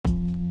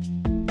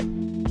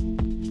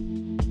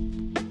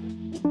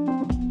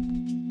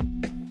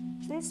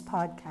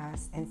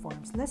podcast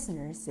informs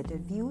listeners that the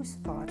views,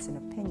 thoughts, and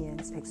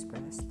opinions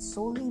expressed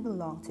solely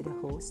belong to the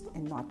host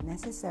and not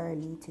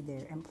necessarily to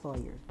their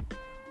employer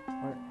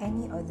or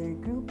any other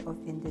group of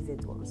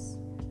individuals.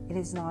 It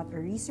is not a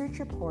research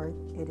report,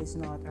 it is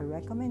not a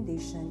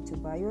recommendation to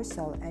buy or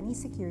sell any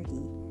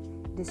security.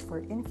 It is for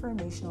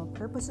informational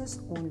purposes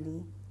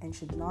only and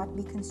should not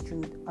be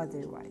construed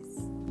otherwise.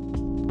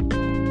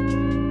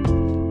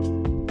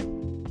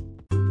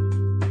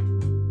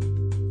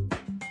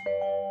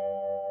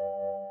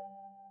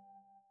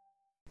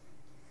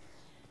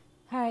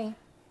 Hi,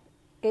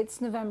 it's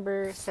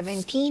November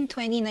 17,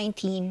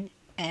 2019,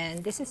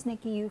 and this is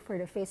Nikki Yu for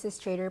the Faces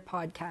Trader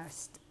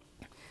podcast.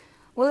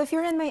 Well, if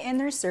you're in my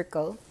inner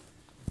circle,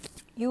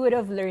 you would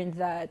have learned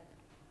that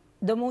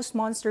the most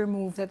monster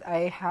move that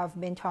I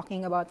have been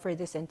talking about for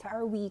this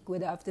entire week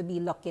would have to be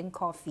Luckin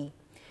Coffee.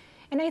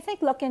 And I think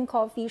Luckin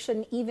Coffee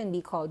shouldn't even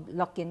be called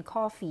Luckin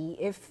Coffee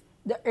if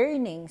the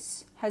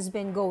earnings has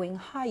been going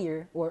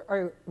higher,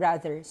 or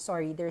rather,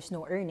 there's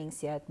no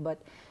earnings yet,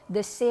 but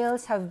the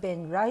sales have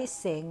been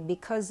rising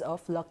because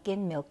of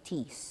Luckin milk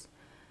teas,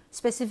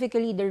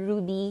 specifically the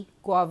Ruby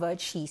Guava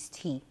Cheese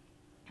Tea.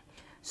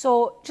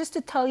 So just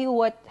to tell you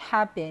what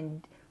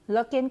happened,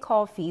 Luckin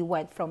Coffee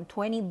went from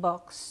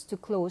 $20 to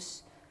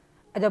close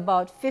at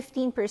about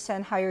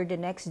 15% higher the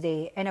next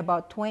day and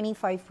about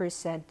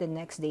 25% the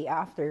next day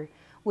after,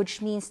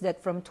 which means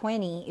that from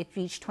 $20 it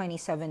reached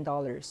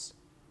 $27.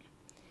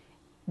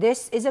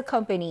 This is a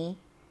company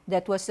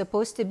that was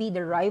supposed to be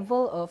the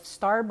rival of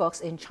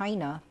Starbucks in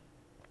China,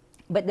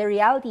 but the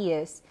reality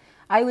is,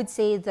 I would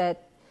say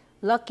that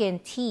Luckin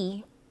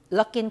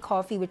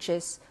Coffee, which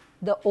is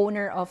the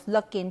owner of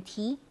Luckin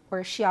Tea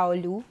or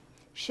Xiaolu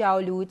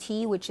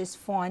Tea, which is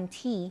Fawn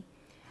Tea,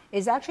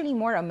 is actually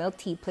more a milk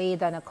tea play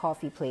than a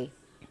coffee play.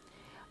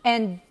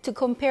 And to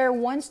compare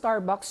one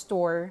Starbucks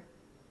store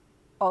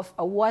of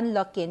a one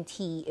Luckin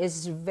Tea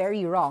is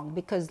very wrong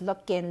because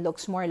Luckin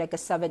looks more like a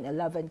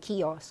 7-Eleven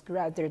kiosk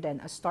rather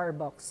than a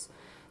Starbucks.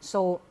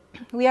 So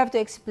we have to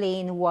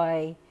explain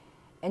why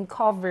and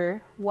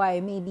cover why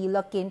maybe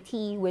Luckin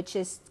Tea, which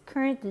is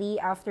currently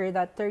after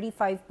that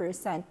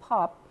 35%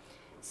 pop,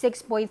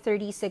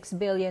 $6.36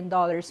 billion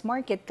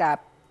market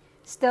cap,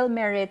 still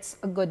merits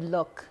a good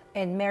look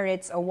and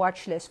merits a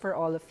watch list for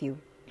all of you.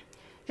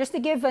 Just to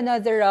give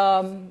another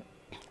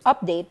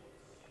update,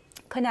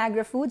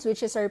 Conagra Foods,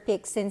 which is our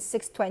pick since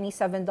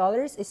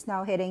 $627, is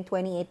now hitting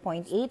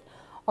 28.8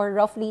 or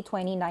roughly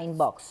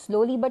 $29.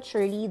 Slowly but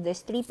surely,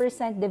 this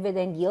 3%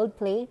 dividend yield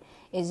play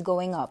is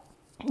going up.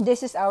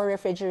 This is our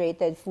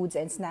refrigerated foods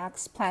and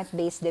snacks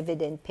plant-based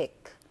dividend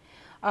pick.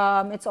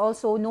 It's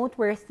also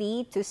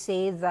noteworthy to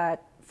say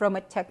that from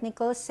a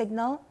technical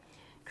signal,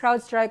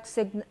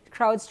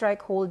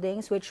 CrowdStrike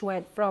Holdings, which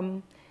went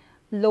from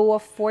low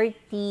of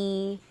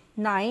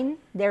 49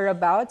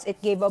 thereabouts,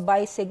 it gave a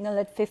buy signal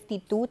at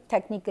 52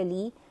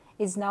 technically,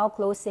 is now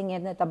closing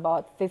in at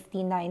about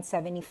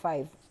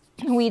 59.75.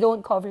 We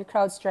don't cover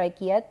CrowdStrike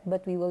yet,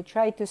 but we will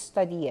try to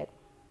study it.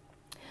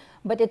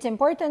 But it's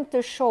important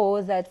to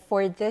show that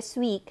for this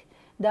week,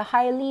 the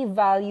highly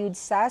valued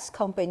SaaS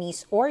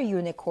companies or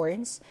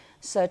unicorns,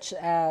 such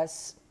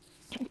as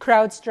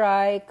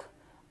CrowdStrike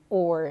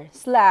or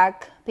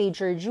Slack,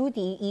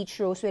 PagerDuty, each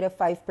rose with a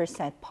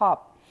 5%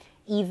 pop.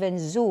 Even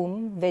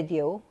Zoom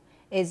video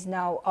is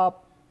now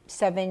up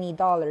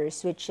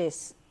 $70, which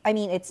is,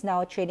 it's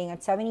now trading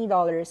at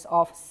 $70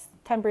 off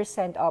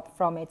 10% up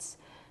from its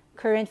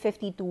current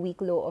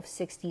 52-week low of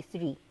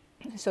 63.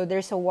 So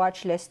there's a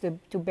watch list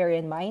to bear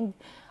in mind.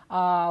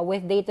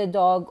 With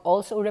Datadog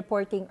also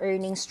reporting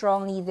earnings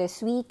strongly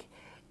this week,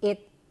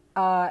 it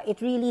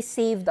really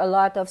saved a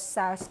lot of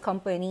SaaS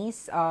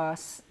companies.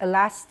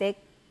 Elastic,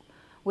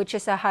 which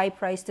is a high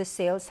price to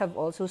sales, have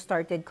also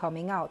started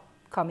coming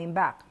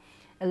back.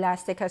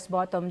 Elastic has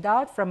bottomed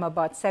out from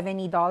about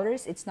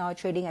 $70. It's now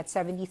trading at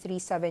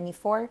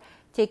 $73.74.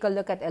 Take a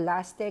look at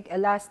Elastic.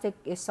 Elastic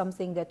is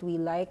something that we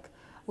like.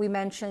 We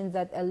mentioned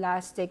that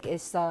Elastic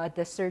is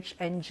the search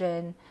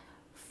engine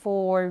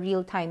for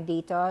real-time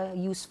data,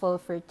 useful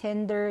for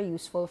Tinder,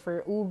 useful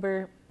for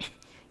Uber,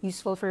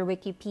 useful for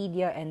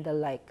Wikipedia, and the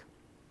like.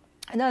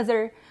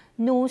 Another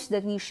news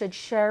that we should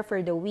share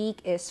for the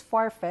week is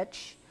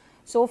Farfetch.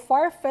 So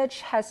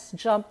Farfetch has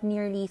jumped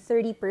nearly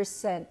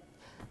 30%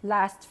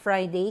 last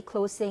Friday,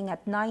 closing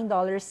at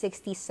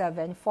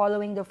 $9.67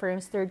 following the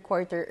firm's third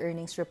quarter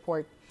earnings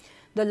report.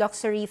 The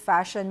luxury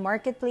fashion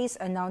marketplace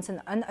announced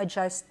an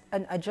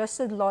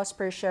adjusted loss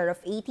per share of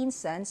 18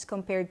 cents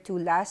compared to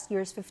last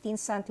year's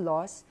 15-cent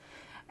loss,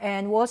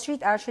 and Wall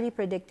Street actually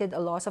predicted a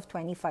loss of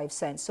 25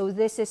 cents. So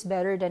this is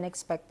better than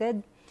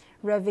expected.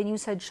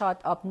 Revenues had shot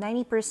up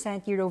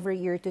 90% year over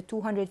year to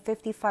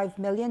 $255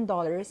 million,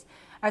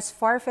 as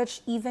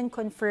Farfetch even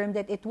confirmed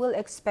that it will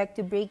expect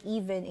to break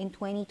even in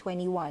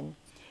 2021.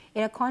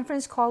 In a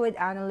conference call with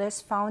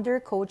analysts, founder,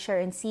 co-chair,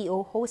 and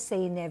CEO Jose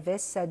Neves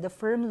said the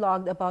firm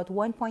logged about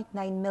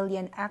 1.9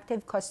 million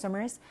active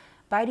customers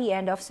by the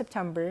end of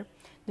September.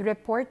 The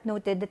report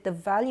noted that the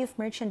value of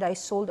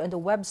merchandise sold on the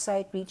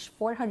website reached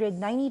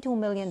 $492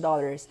 million,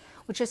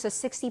 which is a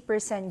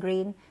 60%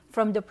 gain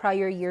from the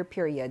prior year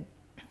period.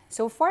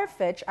 So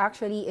Farfetch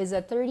actually is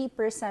a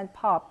 30%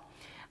 pop.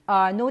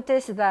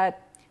 Notice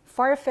that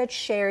Farfetch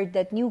shared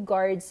that New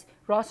Guard's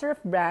roster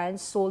of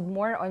brands sold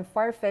more on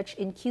Farfetch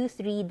in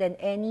Q3 than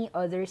any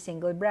other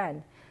single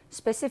brand,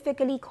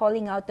 specifically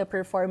calling out the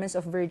performance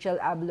of Virgil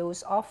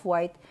Abloh's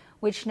Off-White,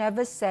 which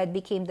Neves said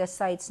became the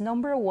site's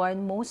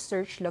 #1 most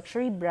searched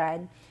luxury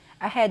brand,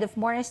 ahead of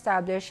more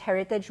established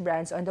heritage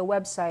brands on the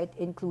website,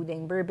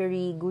 including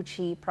Burberry,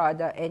 Gucci,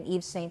 Prada, and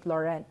Yves Saint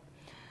Laurent.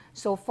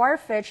 So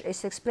Farfetch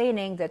is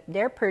explaining that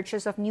their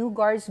purchase of New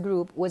Guards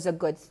Group was a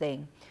good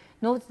thing.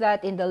 Note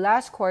that in the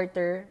last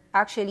quarter,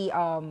 actually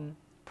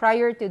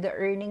prior to the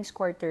earnings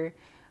quarter,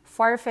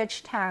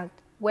 Farfetch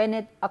tanked when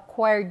it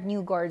acquired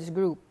New Guards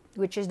Group,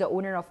 which is the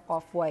owner of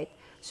Off-White.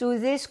 So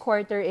this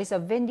quarter is a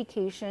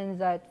vindication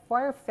that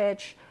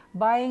Farfetch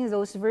buying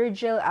those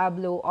Virgil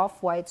Abloh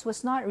Off-Whites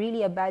was not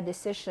really a bad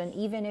decision,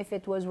 even if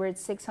it was worth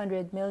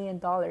 $600 million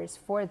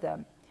for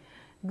them.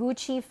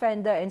 Gucci,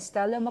 Fenda, and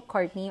Stella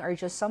McCartney are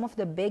just some of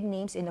the big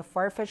names in the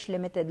Farfetch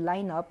Limited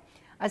lineup,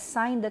 a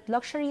sign that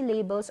luxury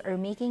labels are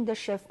making the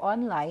shift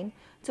online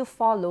to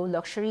follow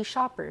luxury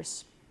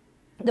shoppers.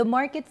 The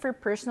market for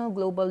personal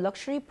global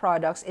luxury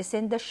products is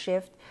in the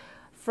shift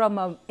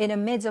in the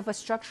midst of a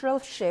structural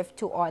shift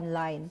to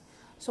online.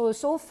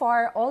 So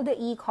far, all the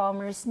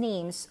e-commerce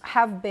names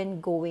have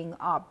been going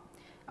up.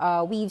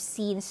 We've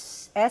seen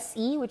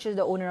SE, which is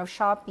the owner of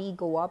Shopee,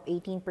 go up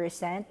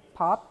 18%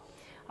 pop.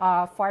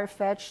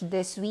 Farfetch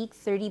this week,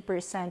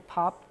 30%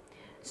 pop.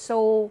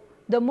 So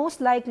the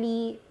most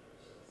likely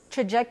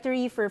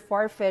trajectory for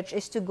Farfetch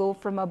is to go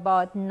from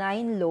about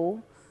 9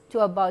 low to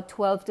about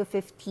 12 to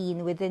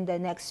 15 within the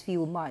next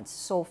few months.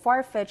 So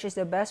Farfetch is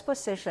the best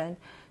position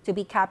to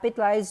be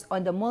capitalized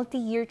on the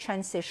multi-year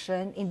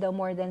transition in the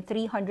more than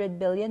 $300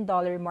 billion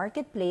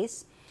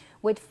marketplace,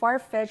 with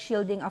Farfetch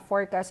yielding a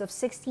forecast of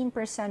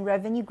 16%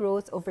 revenue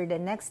growth over the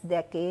next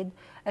decade,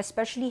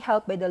 especially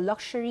helped by the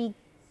luxury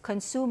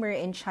consumer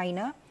in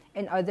China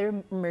and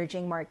other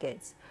emerging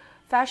markets.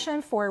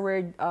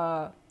 Fashion-forward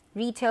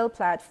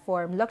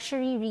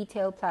luxury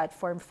retail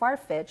platform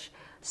Farfetch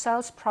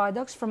sells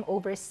products from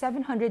over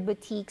 700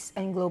 boutiques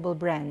and global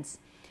brands.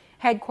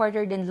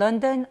 Headquartered in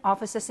London,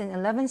 offices in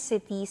 11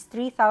 cities,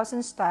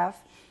 3,000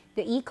 staff,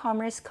 the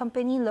e-commerce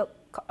company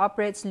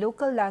operates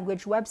local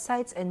language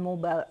websites and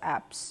mobile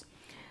apps.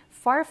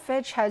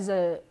 Farfetch has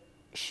a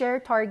share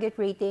target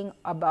rating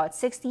about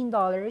 $16.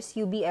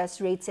 UBS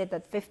rates it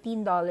at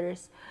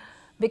 $15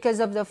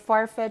 because of the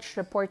Farfetch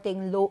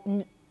reporting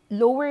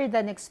lower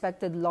than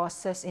expected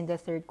losses in the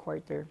third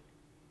quarter.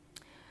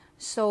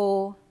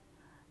 So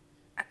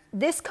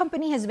this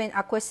company has been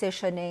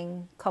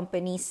acquisitioning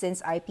companies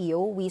since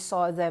IPO. We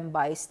saw them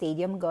buy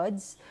Stadium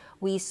Goods.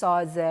 We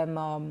saw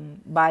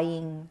them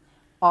buying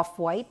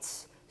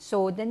Off-Whites.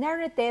 So the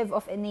narrative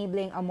of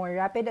enabling a more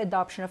rapid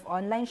adoption of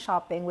online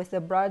shopping with the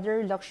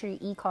broader luxury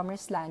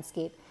e-commerce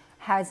landscape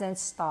hasn't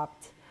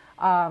stopped.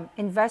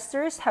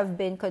 Investors have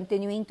been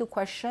continuing to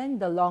question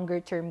the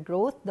longer-term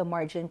growth, the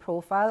margin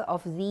profile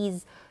of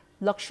these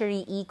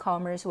luxury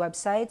e-commerce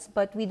websites,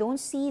 but we don't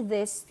see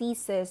this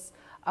thesis.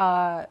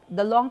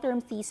 The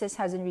long-term thesis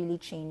hasn't really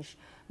changed.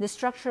 The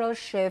structural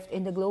shift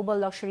in the global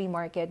luxury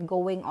market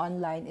going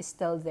online is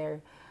still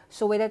there.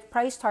 So with a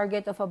price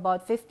target of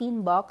about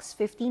 $15,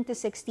 $15 to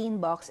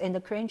 $16, and the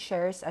current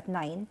shares at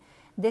 $9,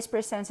 this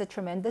presents a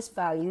tremendous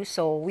value.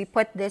 So we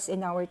put this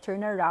in our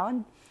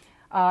turnaround.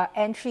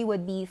 Entry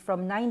would be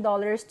from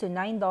 $9 to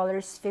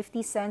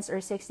 $9.50 or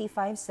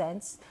 65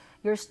 cents.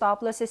 Your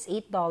stop loss is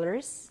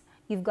 $8.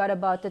 You've got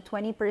about a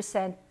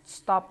 20%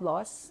 stop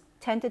loss,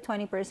 10 to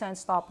 20%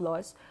 stop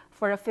loss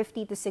for a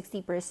 50 to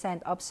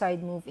 60%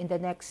 upside move in the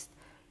next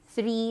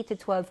 3 to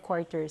 12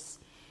 quarters.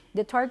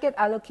 The target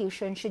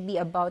allocation should be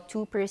about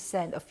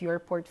 2% of your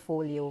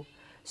portfolio.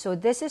 So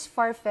this is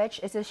Farfetch.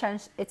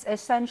 It's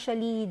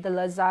essentially the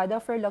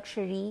Lazada for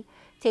luxury.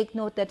 Take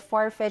note that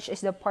Farfetch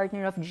is the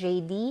partner of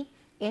JD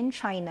in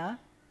China,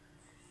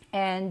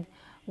 and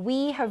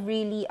we have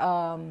really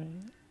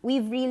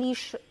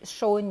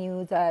shown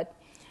you that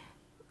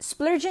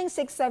splurging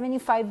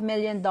 $675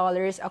 million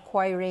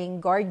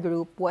acquiring Guard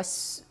Group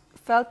was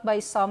felt by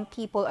some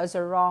people as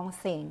a wrong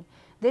thing.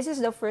 This is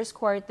the first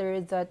quarter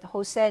that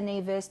Jose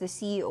Neves, the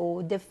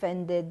CEO,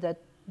 defended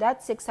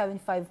that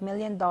 $675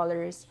 million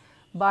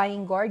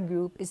buying Guard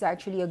Group is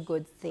actually a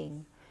good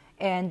thing.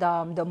 And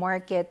the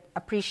market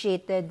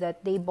appreciated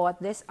that they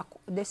bought this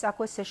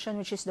acquisition,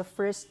 which is the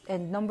first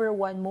and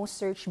 #1 most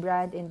searched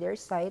brand in their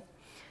site.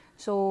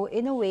 So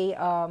in a way,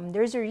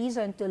 there's a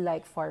reason to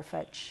like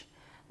Farfetch.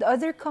 The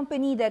other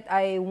company that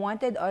I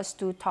wanted us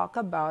to talk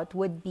about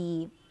would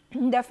be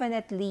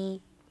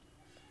definitely,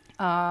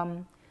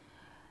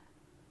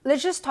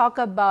 let's just talk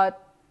about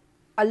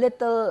a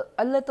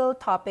little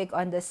topic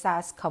on the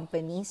SaaS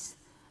companies.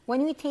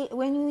 When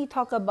we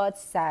talk about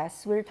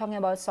SaaS, we're talking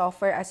about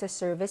software as a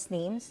service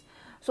names.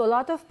 So a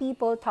lot of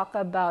people talk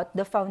about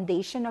the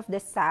foundation of the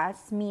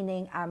SaaS,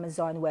 meaning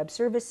Amazon Web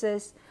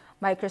Services,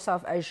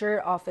 Microsoft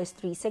Azure Office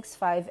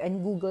 365,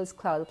 and Google's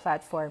cloud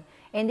platform.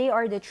 And they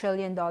are the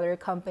trillion-dollar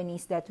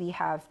companies that we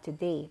have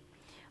today.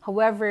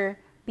 However,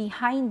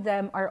 behind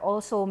them are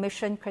also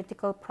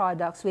mission-critical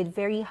products with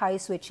very high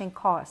switching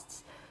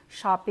costs.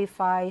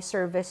 Shopify,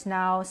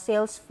 ServiceNow,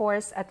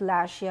 Salesforce,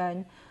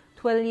 Atlassian,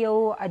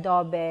 Twilio,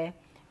 Adobe,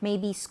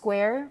 maybe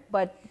Square,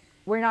 but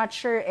we're not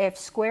sure if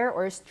Square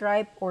or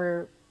Stripe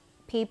or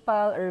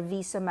PayPal or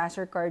Visa,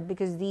 MasterCard,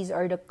 because these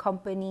are the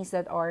companies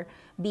that are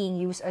being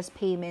used as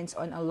payments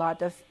on a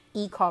lot of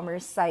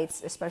e-commerce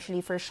sites,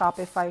 especially for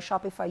Shopify.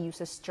 Shopify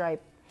uses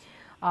Stripe.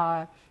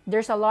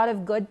 There's a lot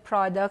of good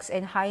products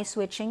and high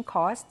switching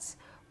costs.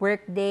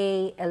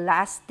 Workday,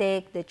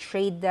 Elastic, The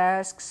Trade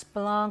Desk,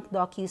 Splunk,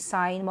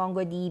 DocuSign,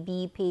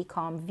 MongoDB,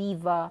 Paycom,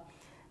 Viva,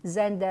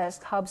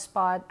 Zendesk,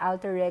 HubSpot,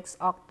 Alteryx,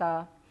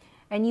 Okta.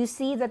 And you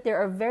see that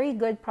there are very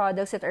good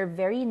products that are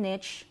very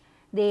niche.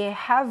 They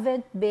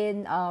haven't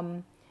been,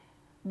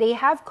 they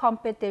have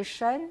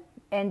competition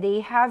and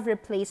they have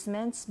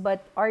replacements,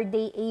 but are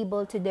they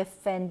able to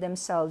defend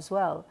themselves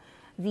well?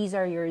 These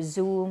are your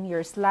Zoom,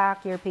 your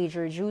Slack, your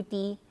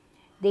PagerDuty,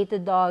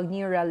 Datadog,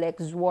 New Relic,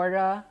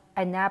 Zuora,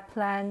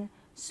 Anaplan,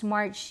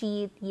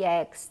 Smartsheet,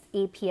 Yext,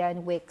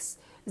 APN, Wix.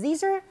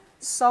 These are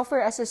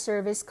software as a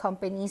service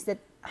companies that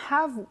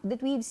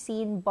we've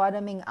seen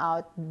bottoming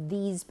out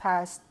these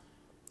past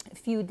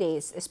few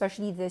days,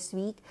 especially this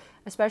week,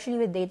 especially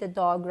with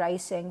Datadog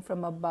rising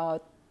from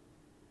about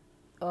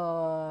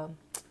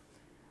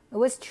it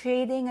was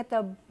trading at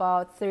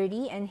about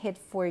 30 and hit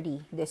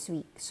 40 this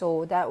week.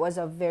 So that was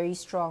a very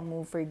strong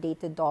move for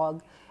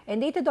Datadog.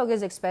 And Datadog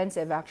is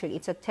expensive, actually.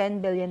 It's a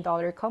 $10 billion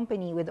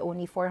company with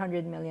only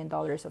 $400 million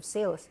of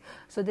sales.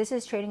 So this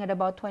is trading at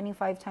about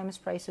 25 times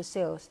price to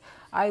sales.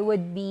 I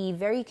would be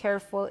very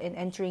careful in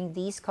entering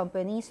these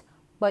companies,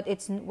 but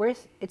it's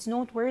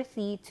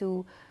noteworthy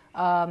to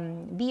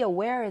be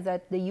aware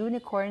that the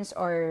unicorns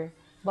are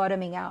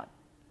bottoming out.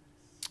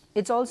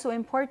 It's also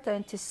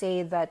important to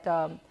say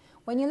that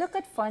when you look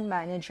at fund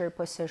manager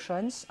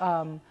positions,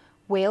 the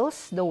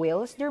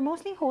whales, they're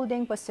mostly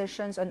holding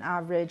positions on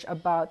average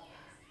about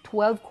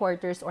 12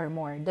 quarters or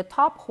more. The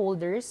top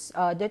holders,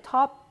 the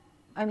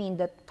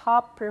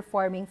top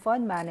performing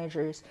fund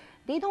managers,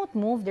 they don't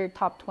move their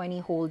top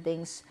 20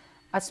 holdings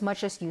as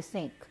much as you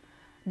think.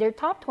 Their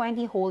top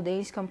 20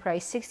 holdings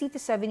comprise 60 to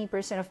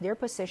 70% of their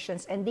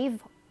positions, and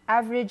they've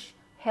average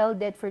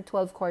held it for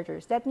 12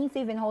 quarters. That means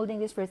they've been holding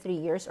this for 3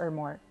 years or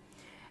more.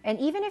 And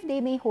even if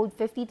they may hold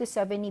 50 to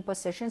 70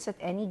 positions at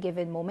any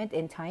given moment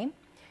in time,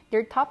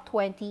 their top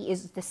 20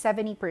 is the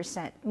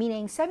 70%,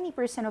 meaning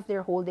 70% of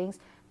their holdings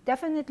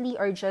definitely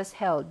are just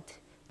held.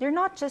 They're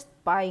not just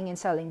buying and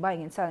selling,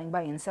 buying and selling,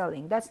 buying and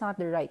selling. That's not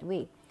the right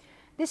way.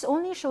 This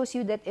only shows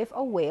you that if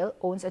a whale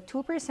owns a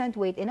 2%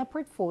 weight in a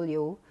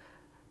portfolio,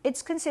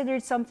 it's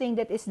considered something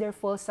that is their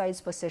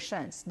full-size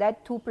positions.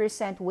 That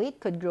 2% weight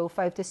could grow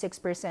 5 to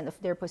 6%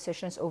 of their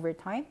positions over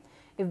time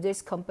if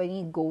this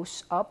company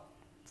goes up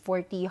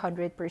 40,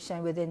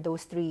 100% within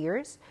those 3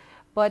 years.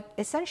 But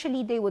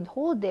essentially, they would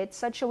hold it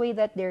such a way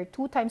that their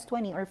 2 times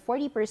 20 or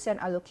 40%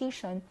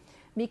 allocation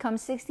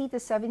becomes 60 to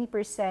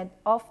 70%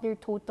 of their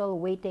total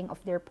weighting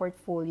of their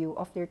portfolio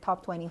of their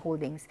top 20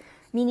 holdings.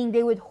 Meaning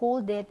they would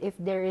hold it if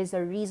there is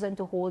a reason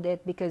to hold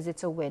it because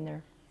it's a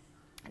winner.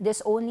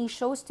 This only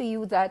shows to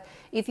you that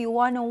if you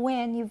want to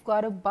win, you've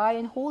got to buy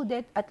and hold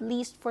it at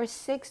least for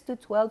 6 to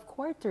 12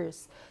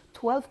 quarters.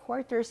 12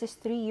 quarters is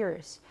 3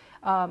 years.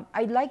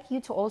 I'd like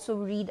you to also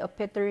read a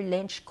Peter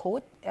Lynch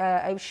quote.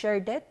 I've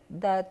shared it,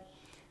 that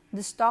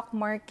the stock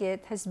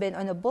market has been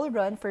on a bull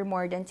run for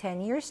more than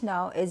 10 years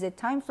now. Is it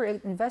time for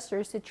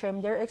investors to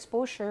trim their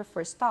exposure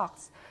for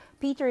stocks?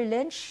 Peter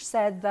Lynch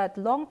said that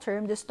long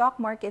term, the stock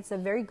market is a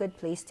very good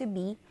place to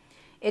be.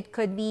 It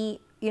could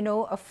be,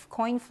 a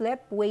coin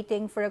flip,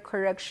 waiting for a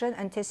correction,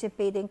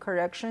 anticipating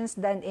corrections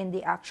than in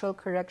the actual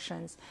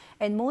corrections.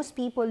 And most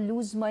people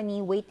lose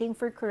money waiting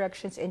for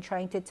corrections and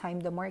trying to time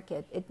the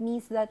market. It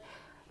means that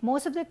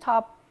most of the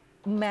top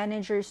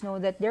managers know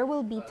that there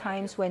will be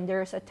times when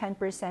there's a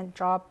 10%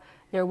 drop.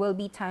 There will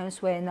be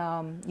times when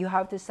you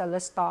have to sell a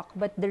stock.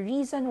 But the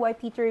reason why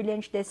Peter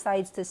Lynch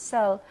decides to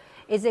sell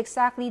is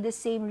exactly the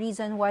same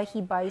reason why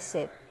he buys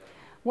it.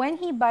 When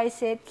he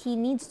buys it, he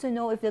needs to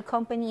know if the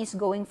company is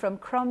going from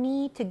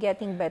crummy to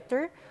getting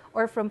better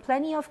or from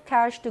plenty of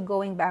cash to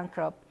going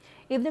bankrupt.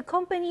 If the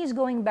company is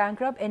going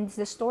bankrupt and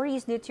the story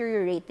is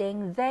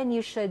deteriorating, then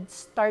you should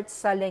start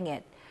selling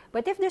it.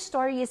 But if the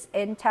story is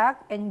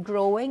intact and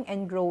growing,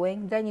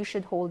 then you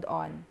should hold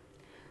on.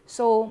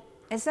 So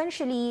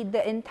essentially,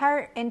 the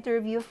entire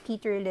interview of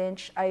Peter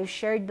Lynch, I've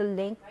shared the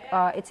link.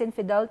 It's in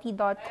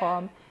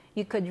fidelity.com.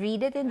 You could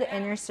read it in the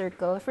inner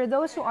circle. For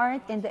those who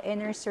aren't in the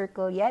inner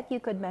circle yet, you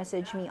could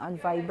message me on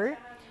Viber.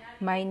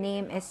 My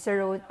name is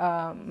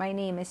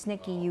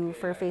Nikki Yu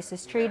for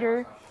Faces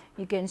Trader.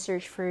 You can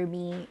search for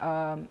me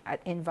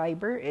in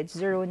Viber. It's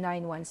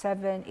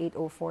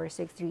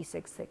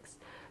 0917-804-6366.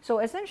 So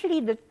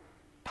essentially, the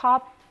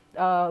top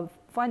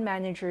fund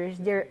managers,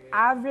 their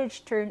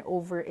average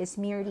turnover is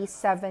merely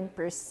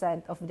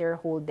 7% of their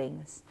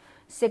holdings.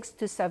 6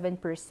 to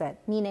 7%.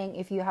 Meaning,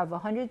 if you have a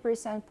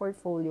 100%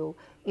 portfolio,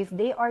 if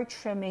they are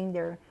trimming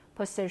their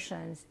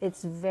positions,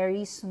 it's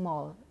very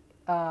small.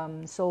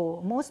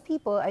 So most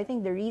people, I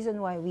think the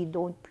reason why we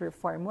don't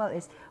perform well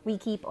is we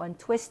keep on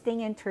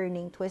twisting and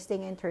turning,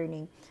 twisting and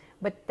turning.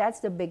 But that's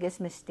the biggest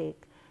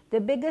mistake.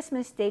 The biggest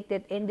mistake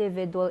that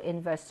individual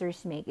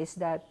investors make is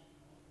that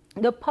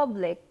the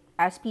public,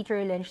 as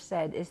Peter Lynch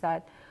said, is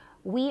that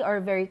we are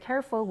very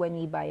careful when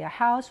we buy a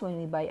house, when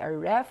we buy a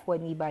ref,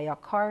 when we buy a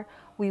car.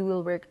 We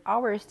will work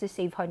hours to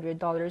save $100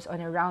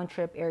 on a round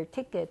trip air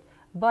ticket.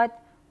 But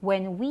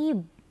when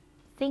we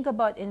think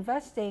about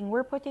investing,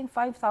 we're putting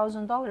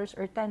 $5,000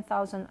 or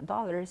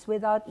 $10,000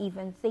 without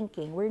even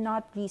thinking. We're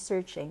not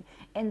researching,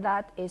 and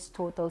that is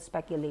total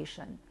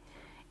speculation.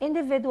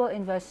 Individual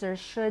investors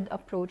should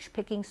approach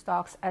picking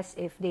stocks as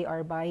if they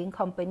are buying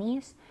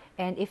companies,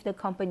 and if the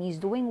company is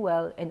doing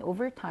well and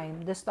over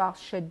time, the stocks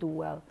should do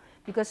well.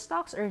 Because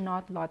stocks are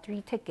not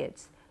lottery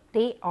tickets,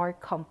 they are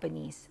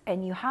companies,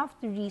 and you have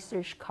to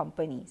research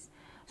companies.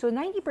 So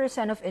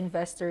 90% of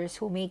investors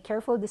who make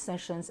careful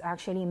decisions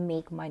actually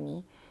make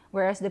money,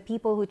 whereas the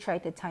people who try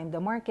to time the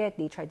market,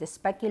 they try to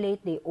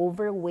speculate, they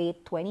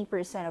overweight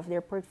 20% of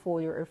their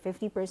portfolio or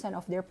 50%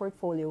 of their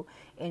portfolio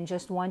in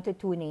just 1 to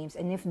 2 names.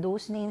 And if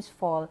those names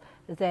fall,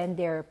 then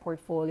their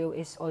portfolio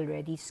is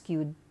already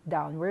skewed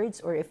downwards,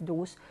 or if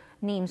those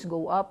names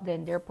go up,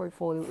 then their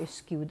portfolio is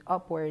skewed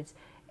upwards.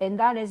 And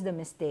that is the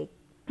mistake.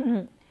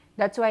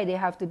 That's why they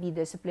have to be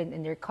disciplined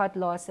in their cut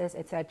losses,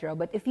 etc.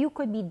 But if you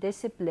could be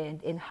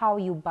disciplined in how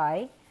you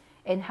buy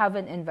and have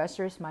an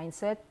investor's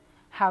mindset,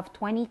 have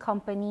 20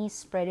 companies,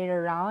 spread it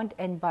around,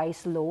 and buy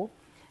slow,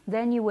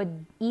 then you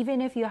would,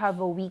 even if you have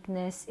a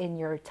weakness in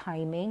your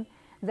timing,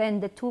 then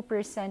the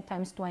 2%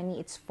 times 20,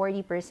 it's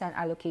 40%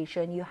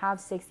 allocation. You have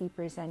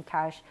 60%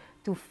 cash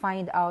to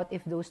find out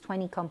if those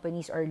 20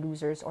 companies are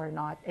losers or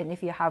not. And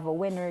if you have a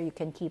winner, you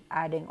can keep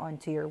adding on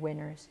to your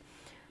winners.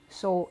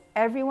 So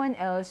everyone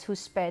else who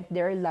spent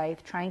their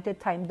life trying to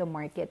time the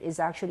market is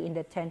actually in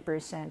the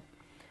 10%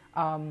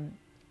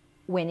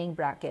 winning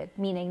bracket,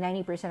 meaning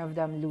 90% of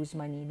them lose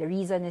money. The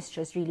reason is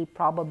just really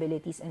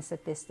probabilities and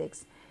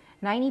statistics.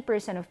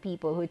 90% of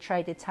people who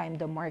try to time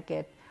the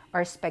market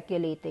are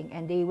speculating,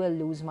 and they will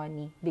lose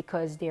money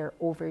because they're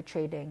over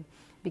trading.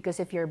 Because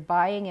if you're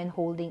buying and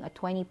holding a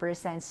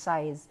 20%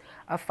 size,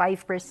 a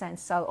 5%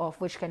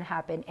 sell-off, which can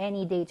happen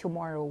any day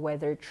tomorrow,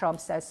 whether Trump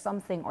says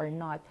something or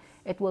not,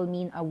 it will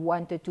mean a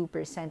 1 to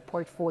 2%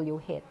 portfolio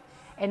hit.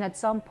 And at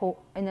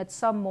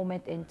some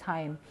moment in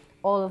time,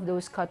 all of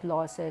those cut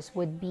losses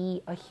would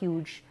be a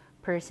huge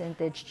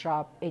percentage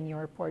drop in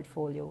your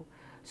portfolio.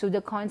 So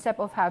the concept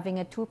of having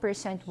a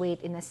 2%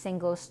 weight in a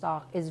single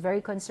stock is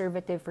very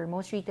conservative for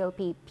most retail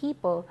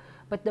people,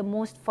 but the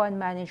most fund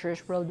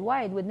managers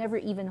worldwide would never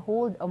even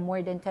hold a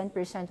more than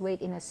 10%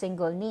 weight in a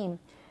single name,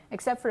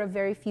 except for a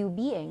very few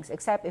beings,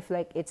 except if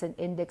like it's an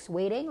index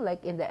weighting,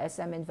 like in the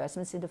SM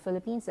investments in the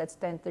Philippines, that's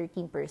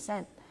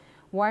 10-13%.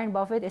 Warren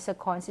Buffett is a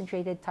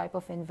concentrated type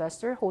of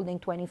investor holding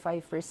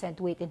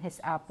 25% weight in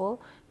his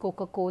Apple.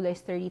 Coca-Cola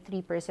is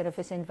 33% of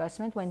his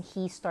investment when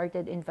he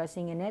started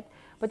investing in it.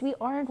 But we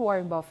aren't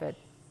Warren Buffett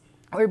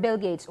or Bill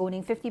Gates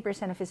owning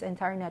 50% of his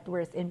entire net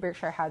worth in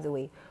Berkshire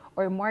Hathaway,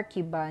 or Mark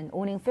Cuban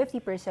owning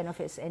 50% of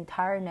his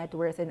entire net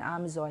worth in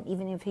Amazon,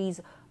 even if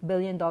he's $1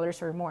 billion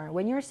or more.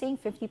 When you're saying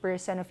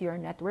 50% of your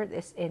net worth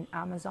is in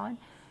Amazon,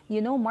 you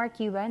know Mark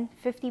Cuban,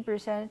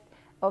 50%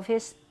 of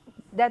his,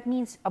 that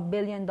means $1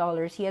 billion.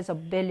 He has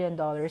 $1 billion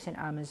in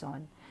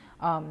Amazon.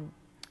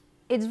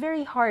 It's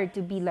very hard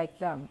to be like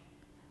them.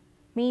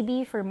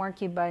 Maybe for Mark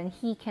Cuban,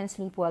 he can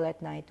sleep well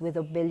at night with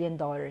 $1 billion.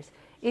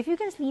 If you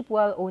can sleep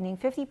well owning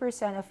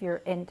 50% of your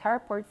entire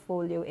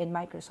portfolio in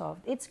Microsoft,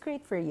 it's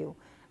great for you.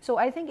 So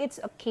I think it's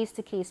a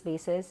case-to-case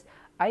basis.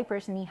 I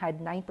personally had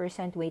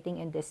 9% weighting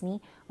in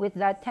Disney. With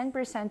that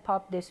 10%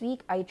 pop this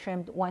week, I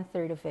trimmed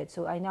 1/3 of it.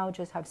 So I now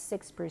just have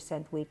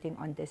 6% weighting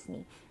on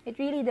Disney. It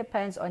really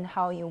depends on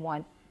how you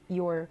want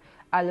your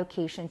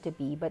allocation to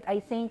be. But I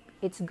think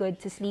it's good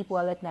to sleep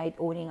well at night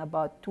owning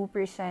about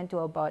 2% to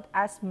about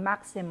as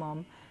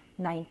maximum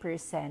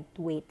 9%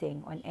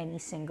 weighting on any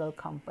single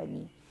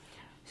company.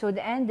 So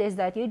the end is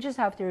that you just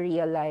have to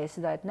realize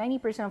that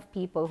 90% of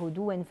people who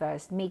do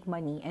invest make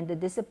money, and the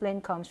discipline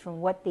comes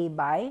from what they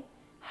buy,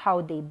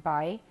 how they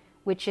buy,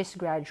 which is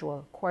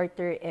gradual,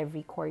 quarter,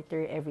 every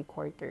quarter, every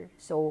quarter.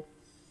 So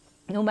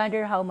no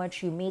matter how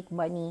much you make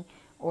money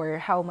or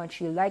how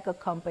much you like a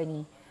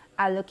company,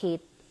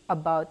 allocate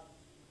about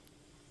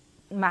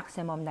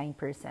maximum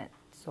 9%.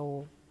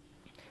 So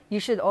you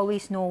should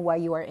always know why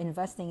you are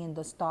investing in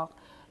the stock.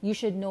 You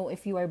should know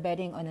if you are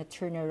betting on a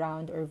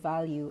turnaround or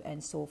value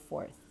and so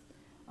forth.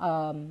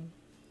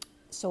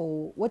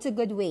 So what's a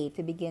good way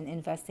to begin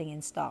investing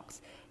in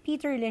stocks?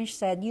 Peter Lynch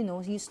said,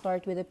 you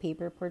start with a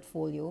paper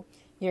portfolio.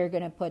 You're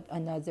going to put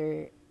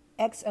another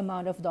X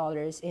amount of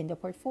dollars in the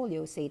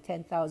portfolio, say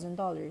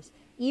 $10,000.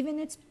 Even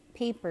it's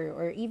paper,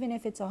 or even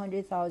if it's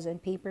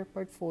 $100,000 paper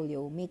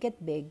portfolio, make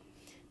it big.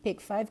 Pick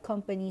five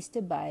companies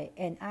to buy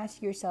and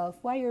ask yourself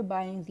why you're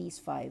buying these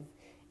five.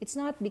 It's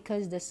not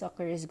because the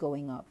sucker is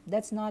going up.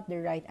 That's not the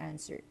right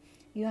answer.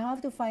 You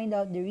have to find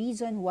out the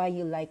reason why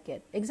you like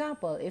it.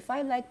 Example, if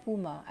I like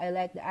Puma, I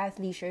like the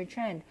athleisure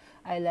trend,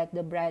 I like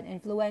the brand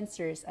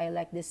influencers, I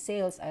like the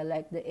sales, I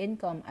like the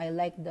income, I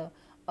like the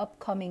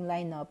upcoming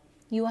lineup.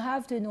 You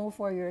have to know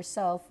for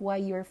yourself why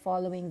you're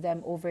following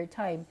them over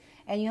time,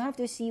 and you have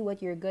to see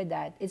what you're good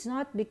at. It's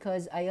not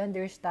because I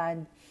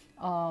understand,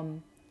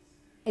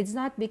 it's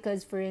not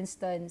because, for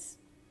instance,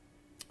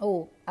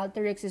 oh,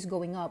 Alteryx is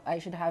going up, I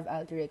should have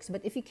Alteryx.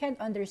 But if you can't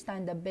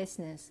understand the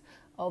business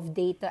of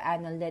data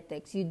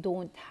analytics, you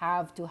don't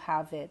have to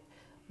have it.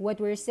 What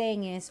we're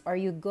saying is, are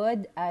you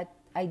good at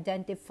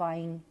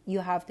identifying? You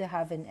have to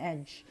have an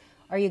edge.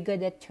 Are you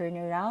good at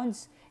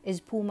turnarounds? Is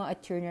Puma a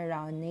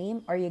turnaround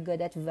name? Are you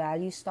good at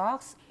value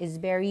stocks? Is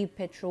Berry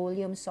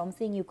Petroleum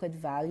something you could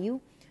value?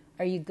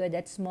 Are you good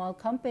at small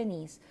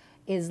companies?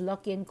 Is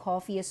Luckin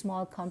Coffee a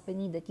small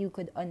company that you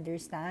could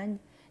understand?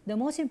 The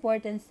most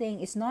important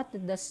thing is not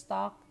the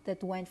stock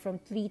that went from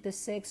 3 to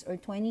 6 or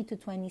 20 to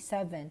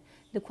 27.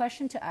 The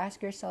question to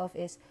ask yourself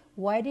is,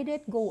 why did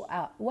it go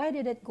up? Why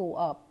did it go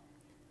up?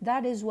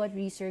 That is what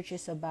research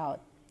is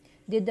about.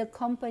 Did the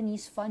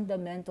company's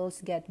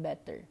fundamentals get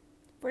better?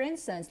 For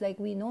instance, like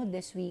we know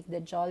this week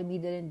that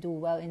Jollibee didn't do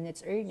well in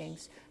its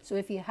earnings. So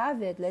if you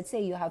have it, let's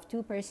say you have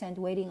 2%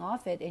 weighting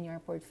off it in your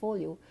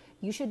portfolio,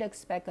 you should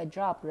expect a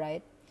drop,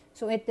 right?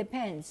 So it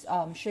depends.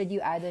 Should you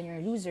add on your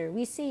loser?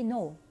 We say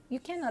no. You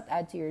cannot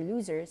add to your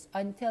losers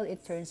until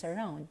it turns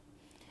around.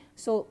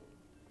 So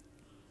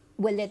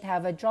will it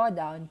have a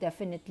drawdown?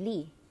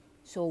 Definitely.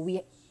 So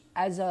we,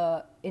 as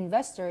a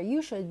investor,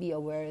 you should be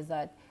aware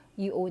that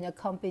you own a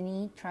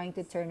company trying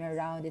to turn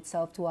around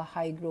itself to a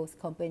high growth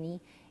company,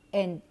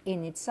 and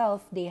in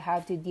itself they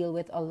have to deal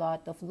with a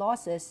lot of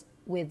losses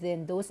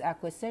within those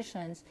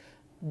acquisitions.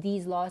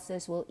 These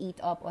losses will eat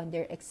up on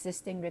their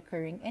existing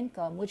recurring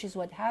income, which is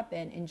what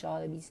happened in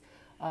Jollibee's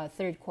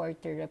third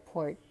quarter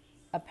report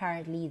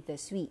apparently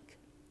this week.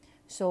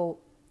 So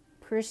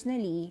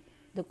personally,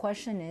 the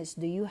question is,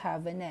 do you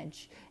have an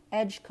edge?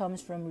 Edge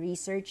comes from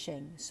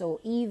researching. So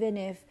even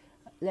if,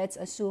 let's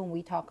assume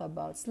we talk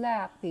about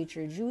Slack,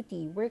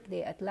 PagerDuty,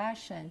 Workday,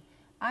 Atlassian,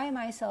 I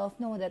myself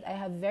know that I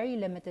have very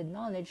limited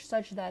knowledge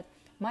such that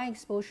my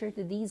exposure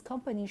to these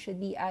companies should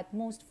be at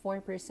most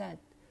 4%.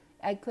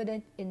 I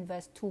couldn't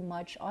invest too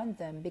much on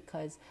them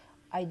because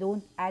I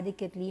don't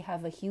adequately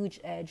have a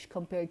huge edge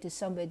compared to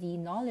somebody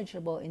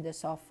knowledgeable in the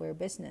software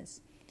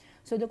business.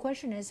 So the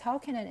question is, how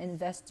can an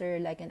investor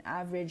like an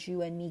average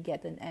you and me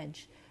get an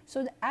edge?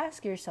 So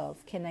ask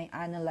yourself, can I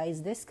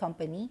analyze this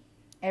company?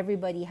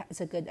 Everybody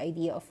has a good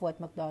idea of what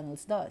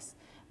McDonald's does.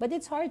 But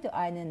it's hard to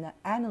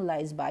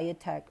analyze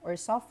biotech or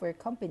software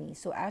companies.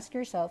 So ask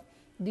yourself,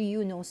 do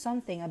you know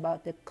something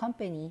about the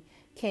company?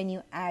 Can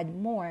you add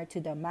more to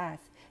the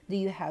math? Do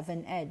you have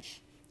an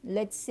edge?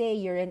 Let's say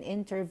you're an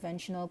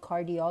interventional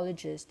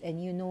cardiologist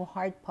and you know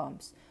heart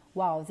pumps.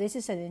 Wow, this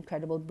is an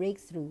incredible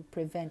breakthrough,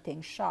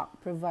 preventing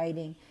shock,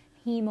 providing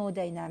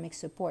hemodynamic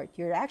support.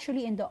 You're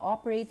actually in the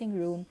operating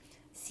room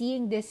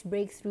seeing this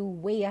breakthrough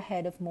way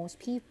ahead of most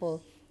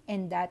people,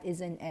 and that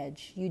is an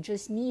edge. You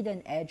just need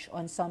an edge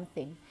on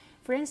something.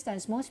 For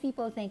instance, most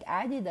people think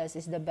Adidas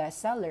is the best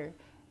seller,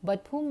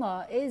 but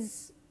Puma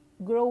is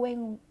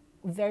growing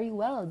very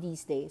well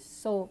these days.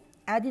 So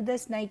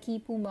Adidas, Nike,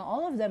 Puma,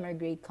 all of them are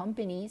great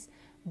companies,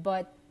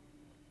 but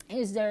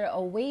is there a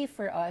way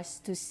for us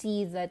to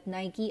see that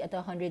Nike at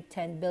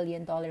 $110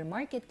 billion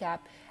market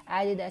cap,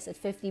 Adidas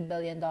at $50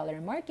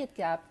 billion market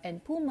cap,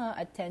 and Puma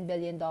at $10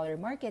 billion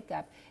market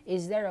cap?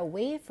 Is there a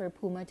way for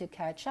Puma to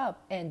catch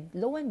up? And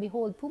lo and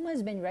behold, Puma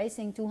has been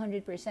rising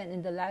 200%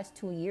 in the last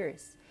 2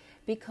 years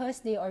because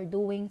they are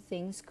doing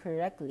things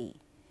correctly.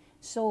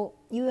 So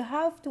you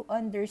have to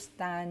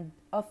understand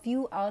a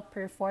few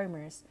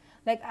outperformers.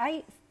 Like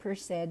I, per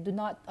se, do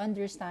not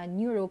understand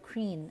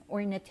Neurocrene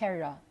or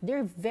Natera.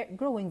 They're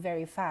growing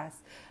very fast.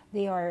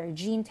 They are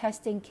gene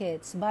testing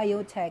kits,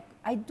 biotech.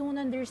 I don't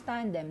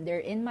understand them. They're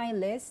in my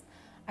list.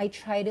 I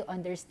try to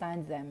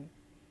understand them.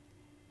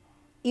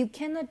 You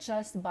cannot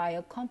just buy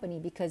a company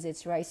because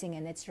it's rising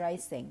and it's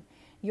rising.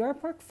 Your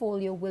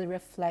portfolio will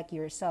reflect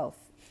yourself.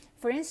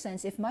 For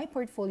instance, if my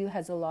portfolio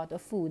has a lot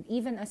of food,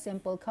 even a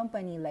simple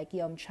company like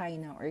Yum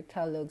China or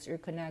Kellogg's or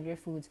Conagra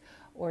Foods,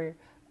 or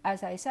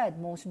as I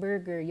said, Moe's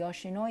Burger,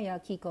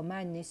 Yoshinoya,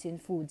 Kikkoman,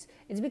 Nissin Foods,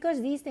 it's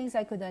because these things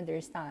I could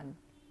understand.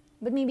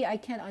 But maybe I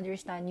can't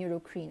understand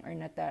Neurocrene or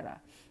Natera,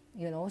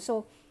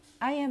 So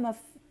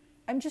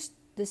I'm just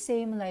the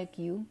same like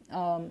you.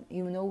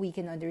 We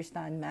can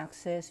understand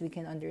Maxis, we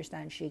can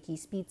understand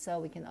Shakey's Pizza,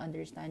 we can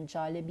understand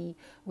Jollibee.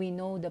 We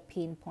know the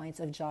pain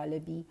points of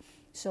Jollibee.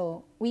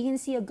 So we can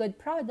see a good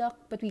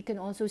product, but we can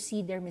also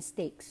see their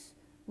mistakes.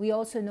 We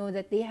also know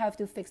that they have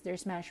to fix their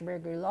smash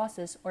burger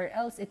losses or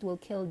else it will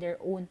kill their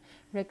own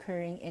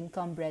recurring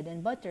income bread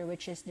and butter,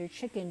 which is their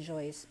Chicken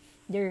Joys.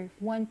 Their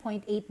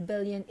 1.8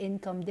 billion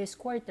income this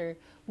quarter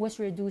was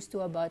reduced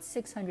to about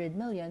 600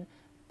 million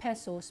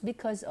pesos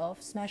because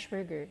of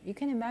Smashburger. You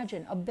can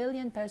imagine a 1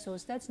 billion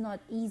pesos. That's not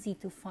easy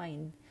to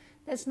find.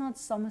 That's not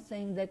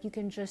something that you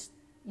can just,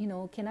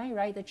 can I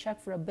write a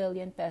check for 1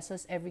 billion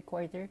pesos every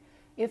quarter?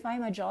 If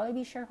I'm a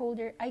Jollibee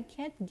shareholder, I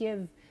can't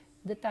give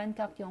the Tan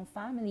Kak Yong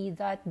family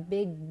that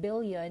big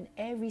billion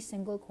every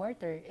single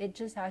quarter. It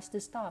just has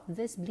to stop.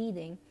 This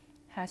bleeding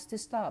has to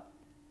stop.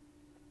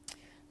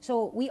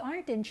 So we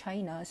aren't in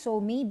China, so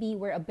maybe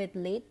we're a bit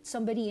late.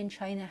 Somebody in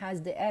China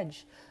has the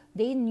edge.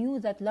 They knew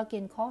that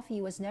Luckin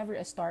Coffee was never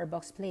a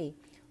Starbucks play.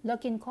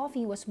 Luckin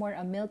Coffee was more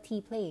a milk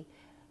tea play.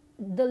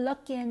 The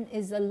Luckin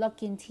is a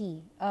Luckin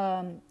tea.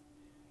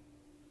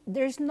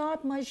 There's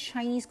not much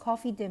Chinese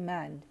coffee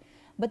demand,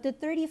 but the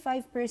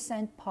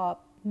 35%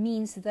 pop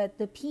means that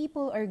the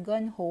people are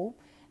gun-ho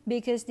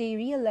because they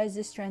realize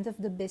the strength of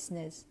the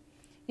business.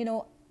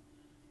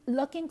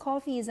 Luckin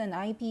Coffee is an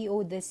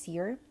IPO this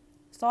year.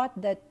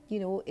 Thought that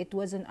it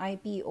was an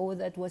IPO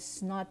that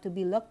was not to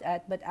be looked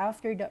at, but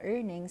after the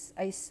earnings,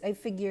 I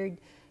figured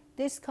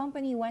this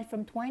company went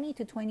from 20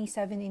 to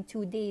 27 in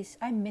 2 days.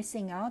 I'm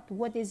missing out.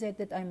 What is it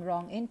that I'm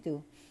wrong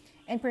into?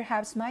 And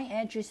perhaps my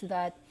edge is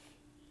that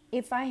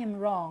if I am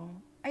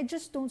wrong, I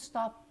just don't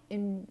stop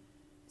in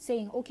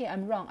saying, okay,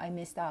 I'm wrong, I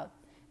missed out.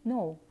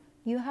 No,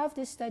 you have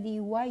to study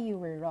why you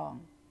were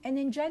wrong. And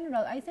in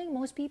general, I think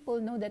most people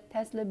know that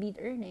Tesla beat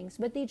earnings,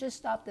 but they just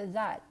stopped at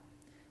that.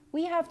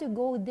 We have to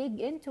go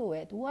dig into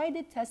it. Why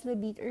did Tesla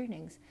beat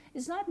earnings?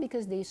 It's not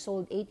because they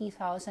sold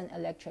 80,000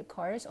 electric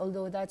cars,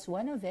 although that's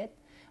one of it,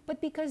 but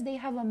because they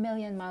have a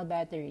 1,000,000-mile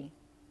battery.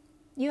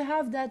 You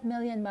have that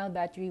 1,000,000-mile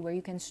battery where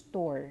you can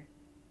store.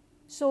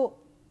 So,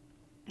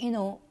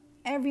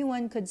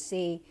 everyone could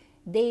say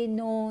they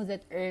know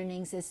that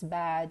earnings is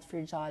bad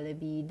for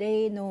Jollibee.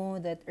 They know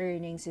that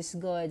earnings is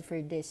good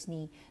for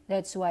Disney.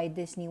 That's why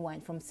Disney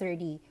went from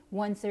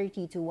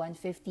 130 to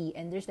 150,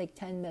 and there's like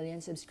 10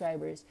 million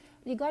subscribers.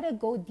 You gotta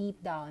go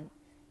deep down.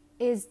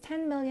 Is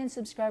 10 million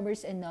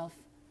subscribers enough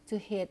to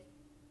hit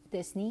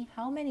Disney?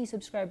 How many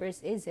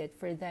subscribers is it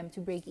for them to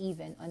break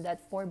even on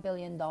that $4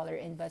 billion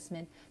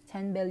investment,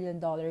 $10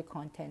 billion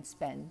content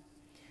spend?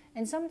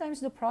 And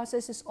sometimes the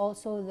process is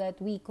also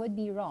that we could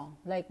be wrong.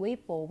 Like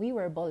Weibo, we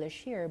were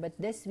bullish here, but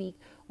this week,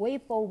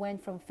 Weibo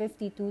went from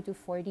 52 to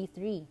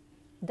 43.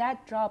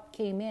 That drop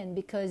came in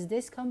because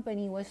this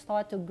company was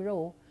thought to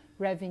grow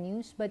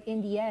revenues, but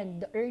in the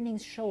end,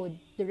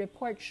 the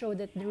report showed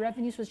that the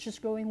revenues was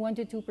just growing 1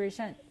 to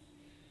 2%.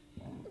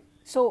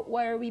 So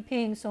why are we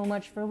paying so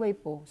much for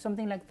Weibo?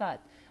 Something like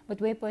that. But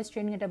Weibo is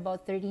trading at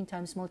about 13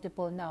 times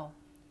multiple now.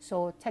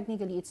 So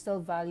technically, it's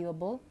still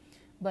valuable.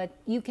 But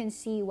you can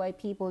see why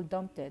people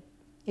dumped it.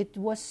 It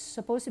was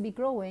supposed to be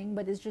growing,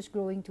 but it's just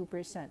growing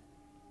 2%.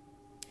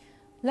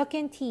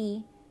 Luckin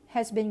Tea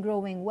has been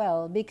growing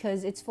well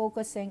because it's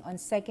focusing on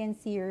second,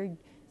 third,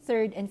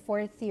 and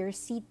fourth tier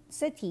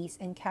cities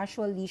and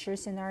casual leisure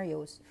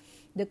scenarios.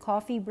 The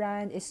coffee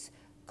brand is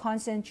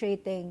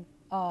concentrating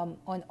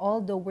on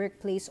all the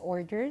workplace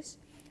orders.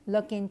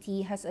 Luckin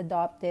Tea has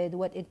adopted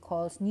what it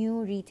calls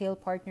new retail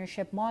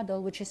partnership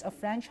model, which is a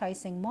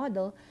franchising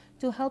model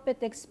to help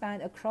it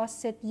expand across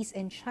cities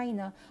in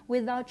China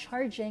without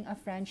charging a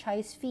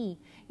franchise fee.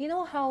 You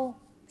know how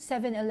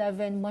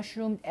 7-Eleven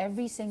mushroomed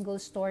every single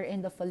store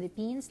in the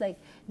Philippines? Like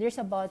there's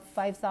about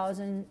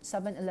 5,000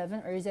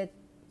 7-Eleven, or is it,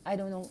 I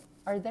don't know,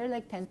 are there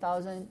like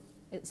 10,000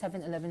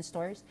 7-Eleven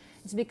stores?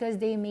 It's because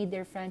they made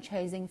their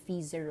franchising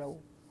fee zero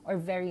or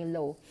very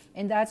low.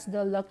 And that's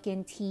the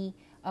Luckin Tea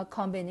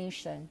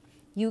combination.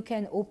 You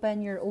can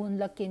open your own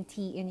Luckin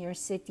Tea in your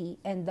city,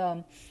 and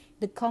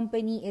the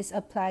company is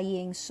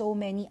applying so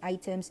many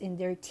items in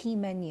their tea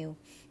menu.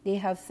 They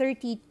have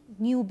 30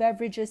 new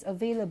beverages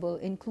available,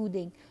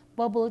 including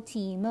bubble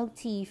tea, milk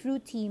tea,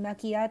 fruit tea,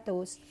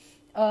 macchiatos.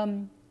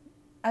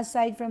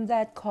 Aside from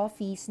that,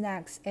 coffee,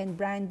 snacks, and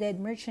branded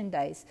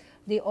merchandise.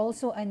 They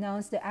also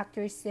announced the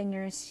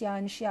actor-singer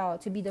Xian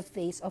Xiao to be the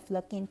face of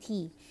Luckin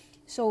Tea.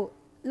 So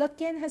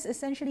Luckin has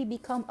essentially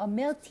become a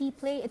milk tea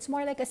play. It's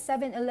more like a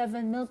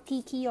 7-Eleven milk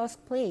tea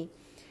kiosk play.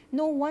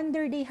 No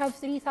wonder they have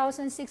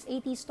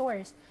 3,680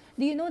 stores.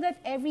 Do you know that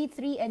every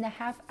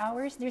 3.5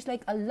 hours, there's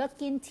like a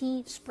Luckin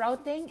Tea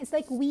sprouting? It's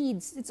like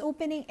weeds. It's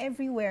opening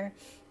everywhere.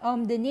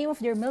 The name of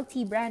their milk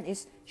tea brand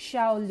is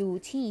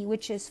Xiaolu Tea,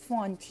 which is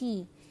fawn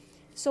tea.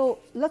 So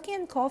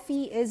Luckin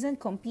Coffee isn't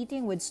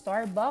competing with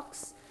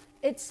Starbucks.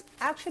 It's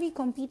actually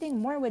competing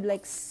more with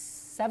like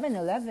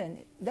 7-Eleven.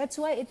 That's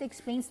why it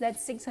explains that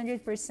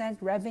 600%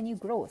 revenue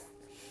growth.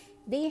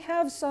 They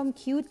have some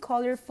cute,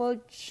 colorful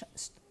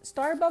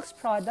Starbucks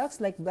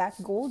products like Black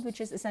Gold, which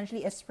is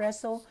essentially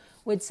espresso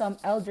with some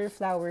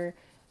elderflower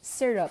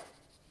syrup.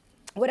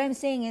 What I'm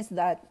saying is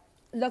that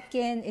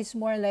Luckin is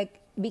more like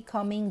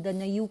becoming the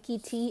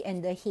Nayuki tea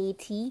and the Hey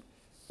tea,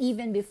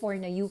 even before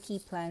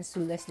Nayuki plans to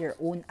list their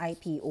own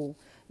IPO.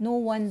 No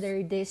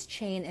wonder this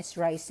chain is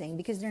rising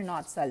because they're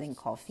not selling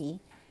coffee.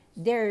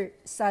 they're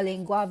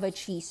selling guava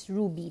cheese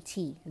ruby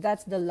tea.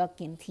 That's the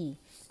Luckin tea.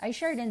 I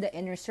shared in the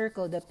inner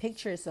circle the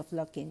pictures of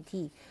Luckin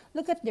tea.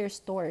 Look at their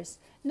stores.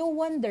 No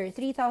wonder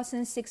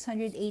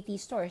 3,680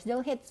 stores.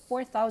 They'll hit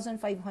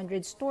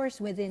 4,500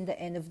 stores within the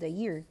end of the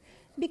year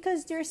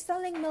because they're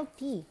selling milk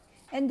tea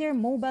and their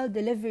mobile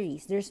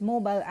deliveries. There's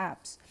mobile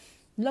apps.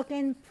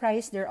 Luckin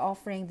price they're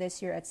offering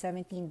this year at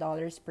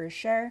 $17 per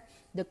share.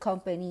 The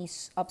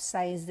company's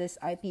upsized this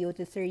IPO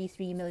to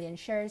 33 million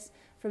shares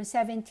from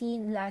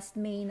 17 last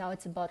May. Now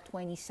it's about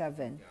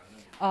 27.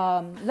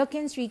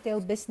 Luckin's retail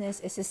business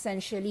is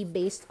essentially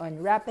based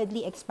on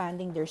rapidly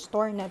expanding their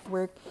store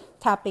network,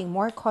 tapping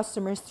more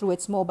customers through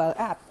its mobile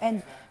app.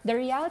 And the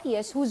reality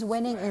is, who's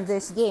winning in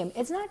this game?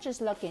 It's not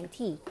just Luckin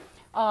tea.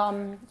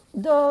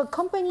 The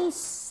company's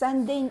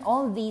sending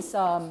all these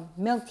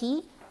milk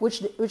tea,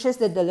 which is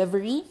the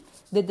delivery.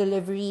 The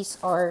deliveries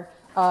are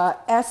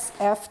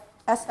SF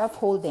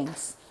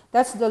Holdings.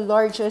 That's the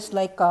largest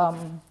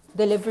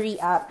delivery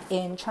app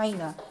in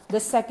China. The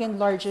second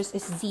largest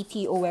is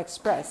ZTO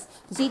Express.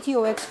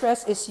 ZTO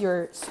Express is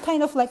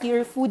kind of like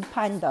your food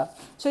panda.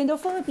 So in the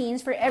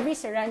Philippines, for every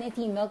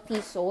Serenity milk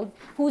tea sold,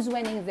 who's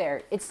winning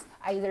there? It's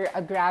either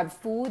a Grab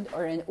Food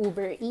or an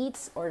Uber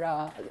Eats or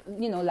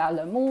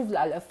Lala Move,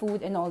 Lala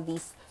Food, and all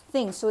these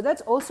things. So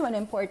that's also an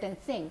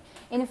important thing.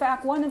 In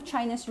fact, one of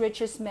China's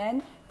richest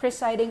men,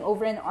 presiding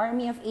over an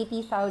army of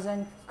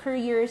 80,000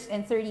 couriers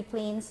and 30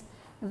 planes,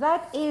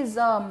 that is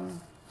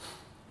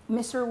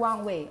Mr.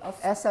 Wang Wei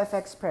of SF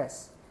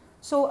Express.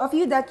 So a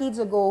few decades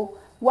ago,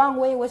 Wang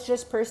Wei was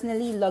just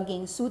personally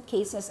lugging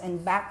suitcases and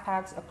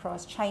backpacks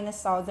across China's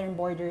southern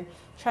border,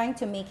 trying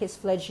to make his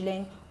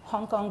fledgling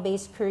Hong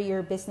Kong-based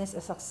courier business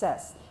a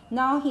success.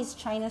 Now he's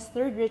China's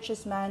third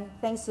richest man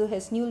thanks to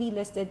his newly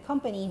listed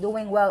company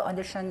doing well on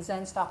the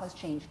Shenzhen Stock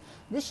Exchange.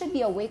 This should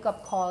be a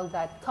wake-up call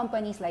that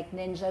companies like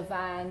Ninja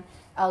Van,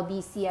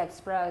 LBC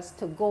Express,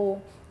 To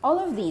Go, all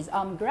of these,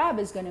 Grab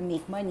is going to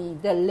make money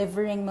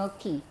delivering milk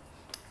tea.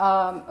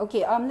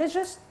 Let's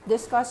just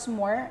discuss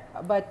more,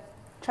 but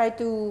try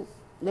to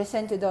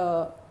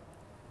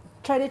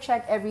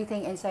check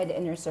everything inside the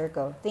inner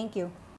circle. Thank you.